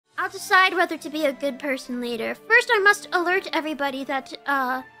decide whether to be a good person later. First, I must alert everybody that,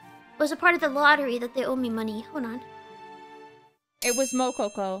 was a part of the lottery that they owe me money. Hold on. It was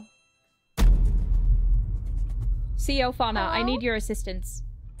Mokoko. CEO Fauna, I need your assistance.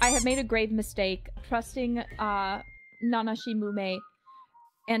 I have made a grave mistake trusting Nanashi Mumei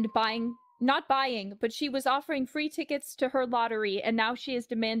and not buying, but she was offering free tickets to her lottery and now she is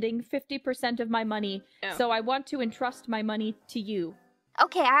demanding 50% of my money. Oh. So I want to entrust my money to you.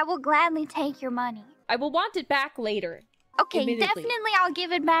 Okay, I will gladly take your money. I will want it back later. Okay, definitely I'll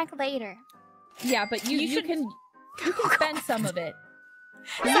give it back later. Yeah, but you can spend some of it.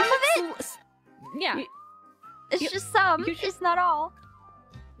 Some of it? Yeah. It's just some. It's not all.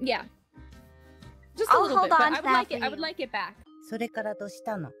 Yeah. Just a little bit, but I would like it back.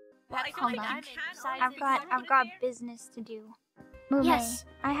 Hold on. I've got business to do. Mumei, yes.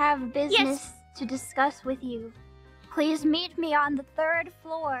 I have business to discuss with you. Please meet me on the 3rd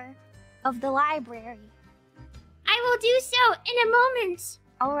floor of the library. I will do so in a moment.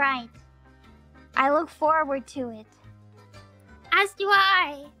 All right. I look forward to it. As do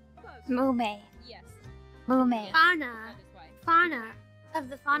I. Mumei. Yes. Mumei. Fauna. Fauna of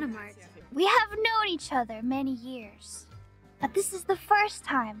the Faunamart. We have known each other many years, but this is the first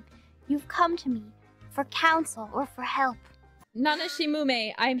time you've come to me for counsel or for help. Nanashi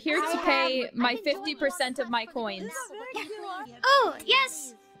Mumei, I'm here to pay my 50% of my coins. Oh,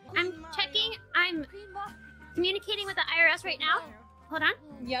 yes. I'm checking. I'm communicating with the IRyS right now. Hold on.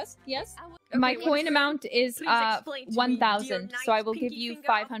 Yes, yes. My coin amount is 1,000, so I will give you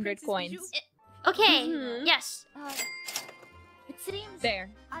 500 coins. Okay, yes. There.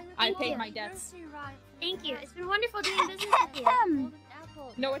 I paid my debts. Thank you. It's been wonderful doing business with you.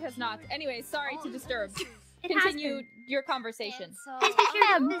 No, it has not. Anyway, sorry to disturb. Continue your conversation. Please be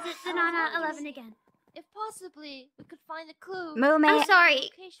sure to visit the Nana-Eleven again. If possibly, we could find a clue. Mumei. I'm sorry.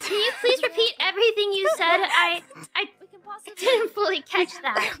 Can you please repeat everything you said? I didn't fully catch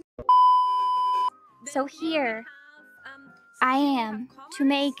that. So here, I am to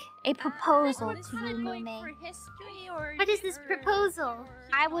make a proposal to you, Mumei. What is this proposal?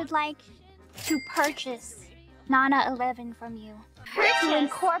 I would like to purchase Nana-Eleven from you. To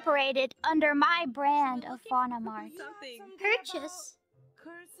incorporate it under my brand of Faunamart. Purchase?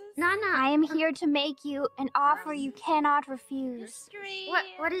 Nana, I am here to make you an offer you cannot refuse.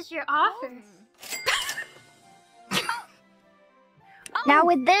 What is your offer? Now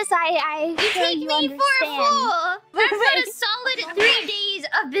with this, I you take me understand. For a fool. That's what a solid 3 days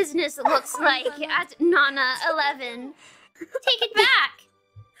of business looks like at Nana-Eleven. Take it back.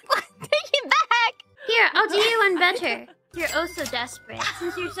 Take it back. Here, I'll do you one better. You're oh so desperate,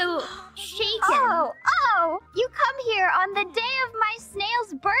 since you're so shaken. Oh, you come here on the day of my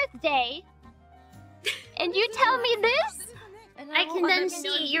snail's birthday, and you tell me this? I can then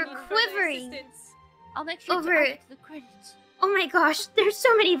see you're quivering. I'll make sure over... to add the credits. Oh my gosh, there's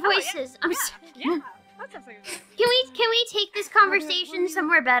so many voices. I'm sorry. Yeah. Can we take this conversation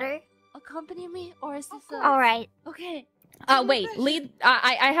somewhere better? Accompany me, or is this all right? Okay. Wait, lead.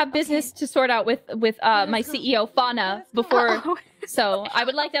 I have business to sort out with my CEO Fauna before, so I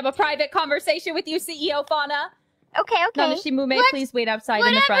would like to have a private conversation with you, CEO Fauna. Okay. Nanashi Mumei, please wait outside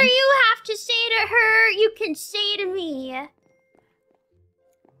in the front. Whatever you have to say to her, you can say to me.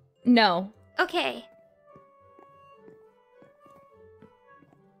 No. Okay.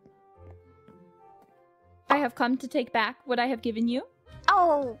 I have come to take back what I have given you.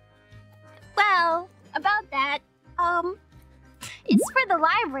 Oh, well, about that, it's for the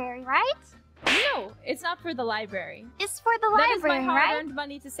library, right? No, it's not for the library. It's for the library, right? That is my hard-earned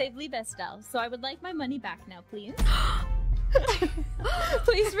money to save Libestel, so I would like my money back now, please.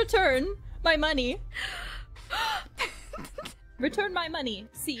 Please return my money. Return my money,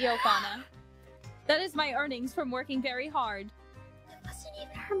 CEO Fauna. That is my earnings from working very hard. It wasn't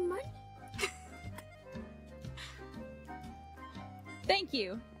even her money. Thank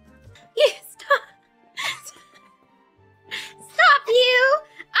you. Stop. Stop you!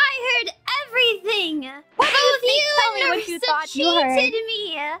 I heard everything! What Both you tell me and what you thought Narissa you heard. cheated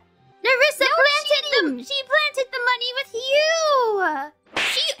me! Narissa she planted the money with you!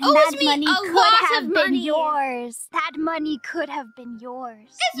 She owes me a lot of money! Yours. That money could have been yours.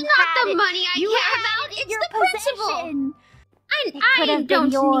 It's not the money I care about, it's the principle! I don't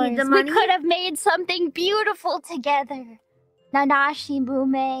need the money. We could have made something beautiful together. Nanashi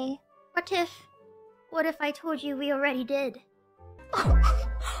Mumei. What if I told you we already did?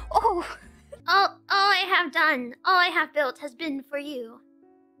 Oh. All I have done, all I have built has been for you.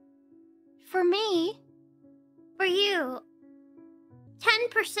 For me? For you.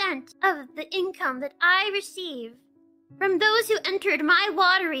 10% of the income that I receive from those who entered my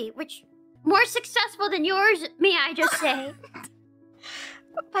lottery, which more successful than yours, may I just say.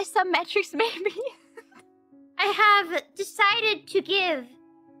 By some metrics, maybe. I have decided to give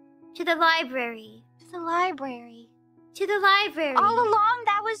to the library. To the library. To the library. All along,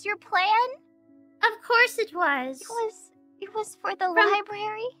 that was your plan? Of course it was. It was for the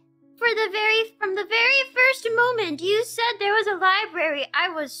library? From the very first moment you said there was a library, I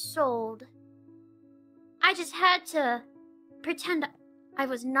was sold. I just had to pretend I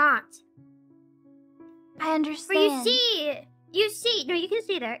was not. I understand. For you see, no, you can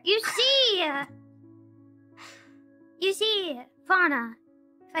see there. You see, Fauna.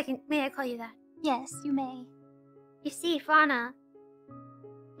 May I call you that? Yes, you may. You see, Fauna,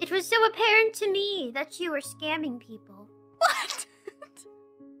 it was so apparent to me that you were scamming people. What?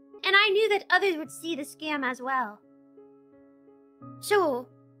 And I knew that others would see the scam as well. So,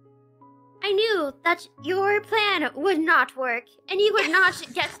 I knew that your plan would not work, and you would not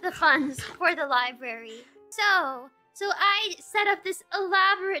get the funds for the library. So I set up this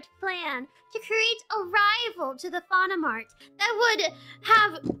elaborate plan to create a rival to the Faunamart that would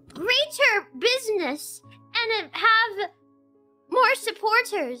have greater business and have more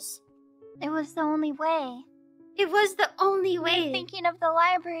supporters. It was the only way. It was the only way. You were thinking of the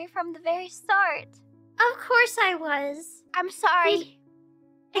library from the very start. Of course I was. I'm sorry.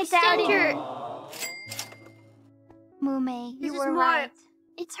 Extend your... Mumei, you were right.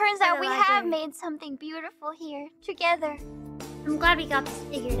 It turns out we have made something beautiful here, together. I'm glad we got this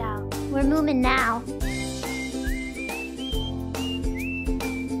figured out. We're moving now.